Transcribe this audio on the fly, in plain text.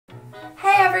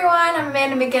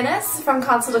Amanda McGinnis from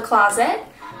Console to Closet.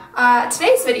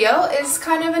 Today's video is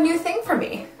kind of a new thing for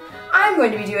me. I'm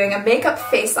going to be doing a makeup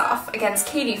face-off against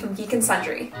Katie from Geek and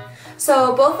Sundry.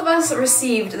 So both of us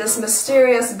received this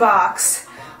mysterious box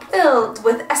filled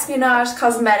with Espionage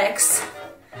Cosmetics.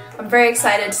 I'm very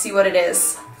excited to see what it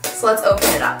is. So let's open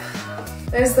it up.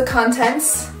 There's the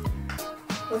contents.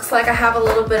 Looks like I have a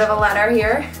little bit of a letter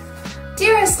here.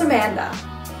 Dearest Amanda.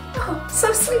 Oh,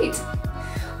 so sweet.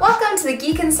 Welcome to the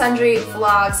Geek and Sundry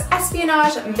Vlogs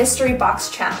Espionage Mystery Box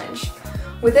Challenge.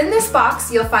 Within this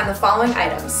box, you'll find the following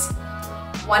items.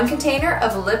 1 container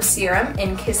of lip serum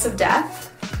in Kiss of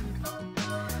Death.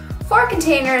 4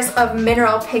 containers of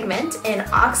mineral pigment in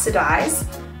Oxidize,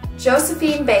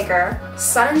 Josephine Baker,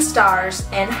 Sun and Stars,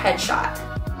 and Headshot.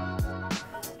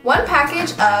 1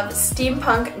 package of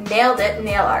Steampunk Nailed It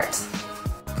nail art.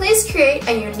 Please create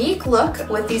a unique look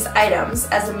with these items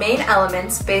as the main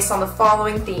elements based on the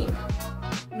following theme.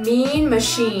 Mean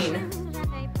Machine.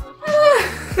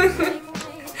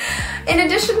 In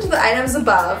addition to the items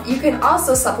above, you can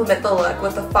also supplement the look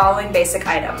with the following basic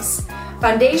items.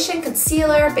 Foundation,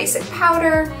 concealer, basic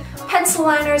powder, pencil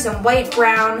liners in white,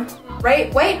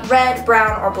 red,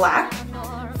 brown, or black,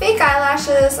 fake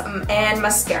eyelashes, and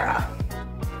mascara.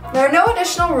 There are no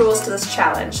additional rules to this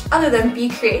challenge other than be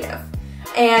creative.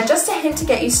 And just a hint to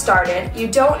get you started, you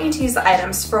don't need to use the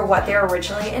items for what they were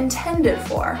originally intended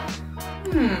for.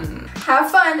 Have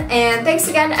fun, and thanks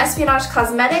again to Espionage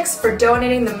Cosmetics for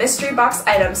donating the mystery box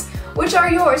items, which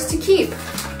are yours to keep.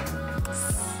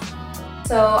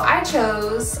 So I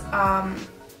chose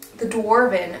the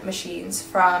Dwarven machines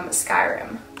from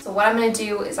Skyrim. So what I'm going to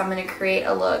do is I'm going to create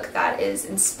a look that is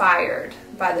inspired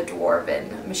by the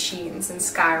Dwarven machines in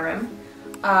Skyrim.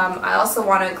 I also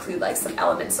want to include like some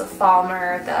elements of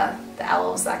Falmer, the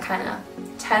elves that kind of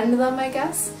tend them, I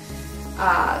guess.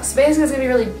 So basically it's going to be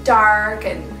really dark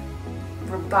and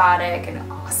robotic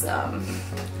and awesome.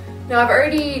 Now I've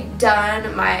already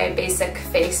done my basic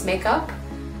face makeup,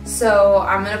 so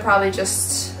I'm going to probably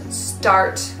just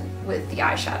start with the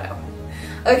eyeshadow.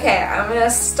 Okay, I'm going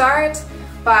to start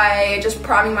by just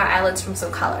priming my eyelids from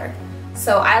some color.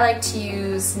 So I like to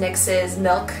use NYX's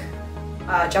Milk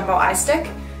Jumbo Eye Stick,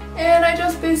 and I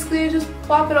just basically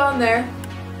plop it on there.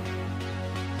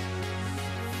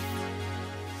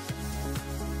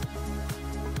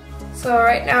 So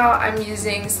right now I'm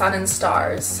using Sun and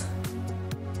Stars.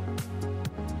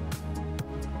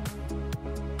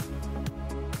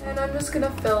 And I'm just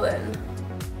gonna fill in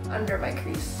under my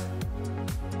crease.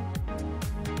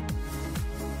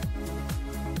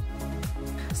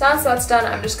 So once that's done,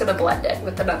 I'm just gonna blend it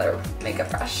with another makeup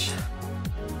brush.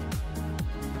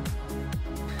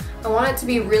 I want it to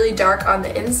be really dark on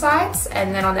the insides,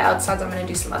 and then on the outsides I'm going to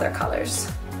do some other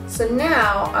colors. So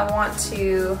now I want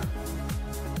to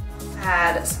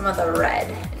add some of the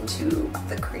red into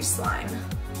the crease line.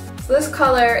 So this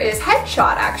color is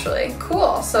Headshot, actually.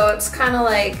 Cool. So it's kind of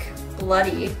like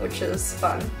bloody, which is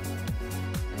fun.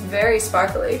 And very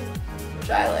sparkly, which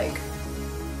I like.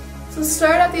 So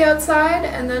start at the outside,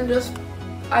 and then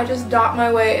I just dot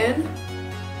my way in.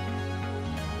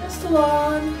 Just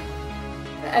along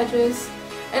the edges.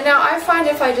 And now I find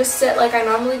if I just sit like I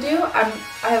normally do, I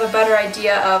have a better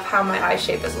idea of how my eye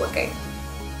shape is looking.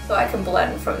 So I can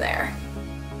blend from there.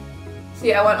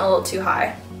 See, I went a little too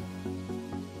high.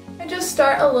 I just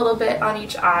start a little bit on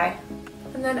each eye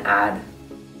and then add.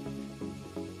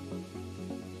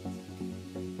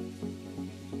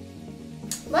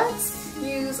 Let's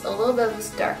use a little bit of this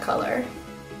dark color.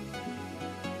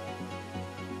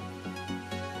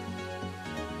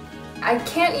 I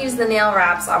can't use the nail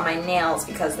wraps on my nails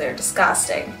because they're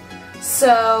disgusting.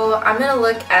 So I'm going to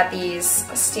look at these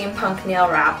Steampunk nail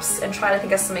wraps and try to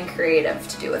think of something creative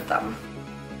to do with them.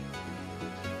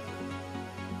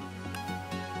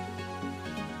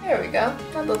 There we go.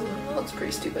 That looks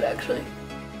pretty stupid actually.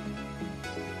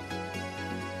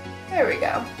 There we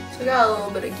go. So we got a little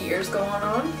bit of gears going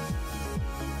on.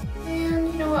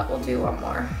 And you know what? We'll do one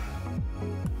more.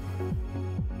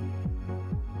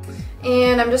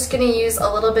 And I'm just going to use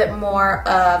a little bit more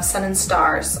of Sun and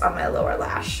Stars on my lower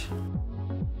lash.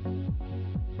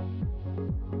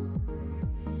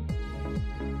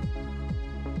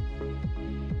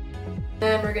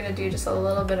 And we're going to do just a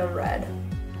little bit of red.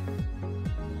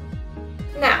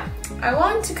 Now, I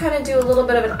want to kind of do a little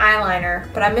bit of an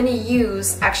eyeliner, but I'm going to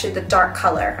use actually the dark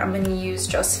color. I'm going to use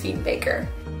Josephine Baker.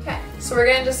 Okay, so we're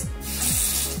going to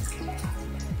just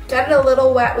get it a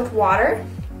little wet with water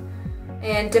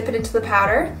and dip it into the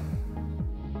powder.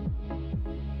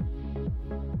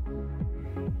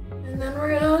 And then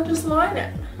we're gonna just line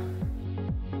it.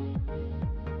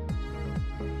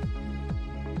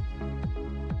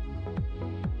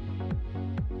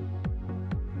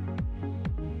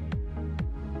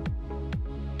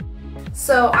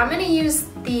 So I'm gonna use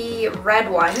the red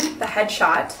one, the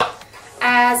Headshot,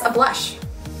 as a blush.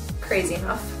 Crazy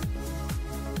enough.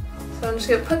 So I'm just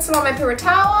gonna put some on my paper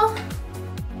towel.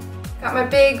 Got my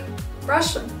big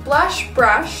blush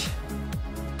brush.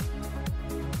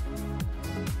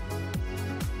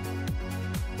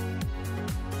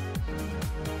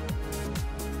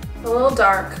 A little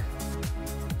dark,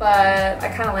 but I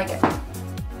kind of like it.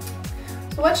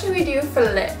 So what should we do for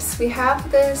lips? We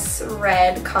have this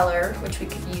red color, which we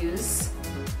could use.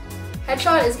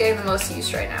 Headshot is getting the most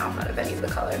use right now out of any of the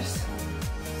colors.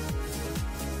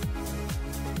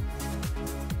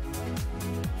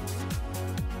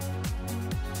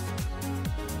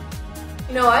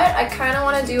 You know what? I kind of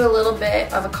want to do a little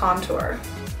bit of a contour.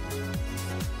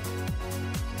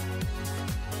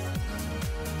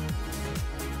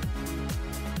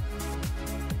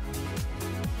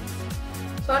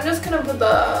 So I'm just gonna put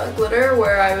the glitter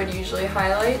where I would usually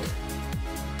highlight.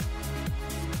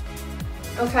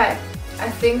 Okay, I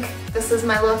think this is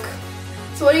my look.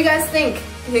 So what do you guys think?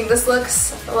 You think this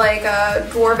looks like a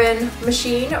dwarven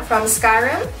machine from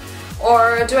Skyrim?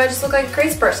 Or do I just look like a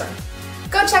crazy person?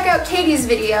 Go check out Katie's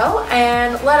video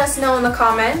and let us know in the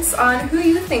comments on who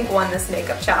you think won this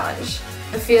makeup challenge.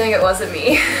 I'm feeling it wasn't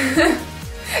me.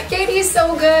 Katie's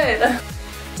so good!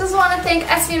 Just want to thank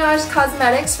Espionage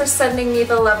Cosmetics for sending me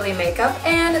the lovely makeup,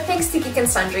 and thanks to Geek and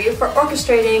Sundry for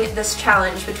orchestrating this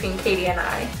challenge between Katie and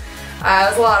I. It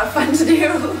was a lot of fun to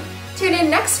do. Tune in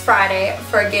next Friday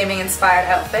for a gaming-inspired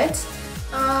outfit,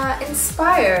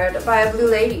 inspired by a blue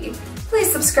lady.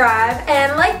 Please subscribe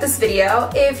and like this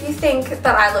video if you think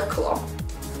that I look cool.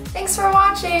 Thanks for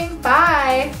watching.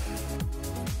 Bye!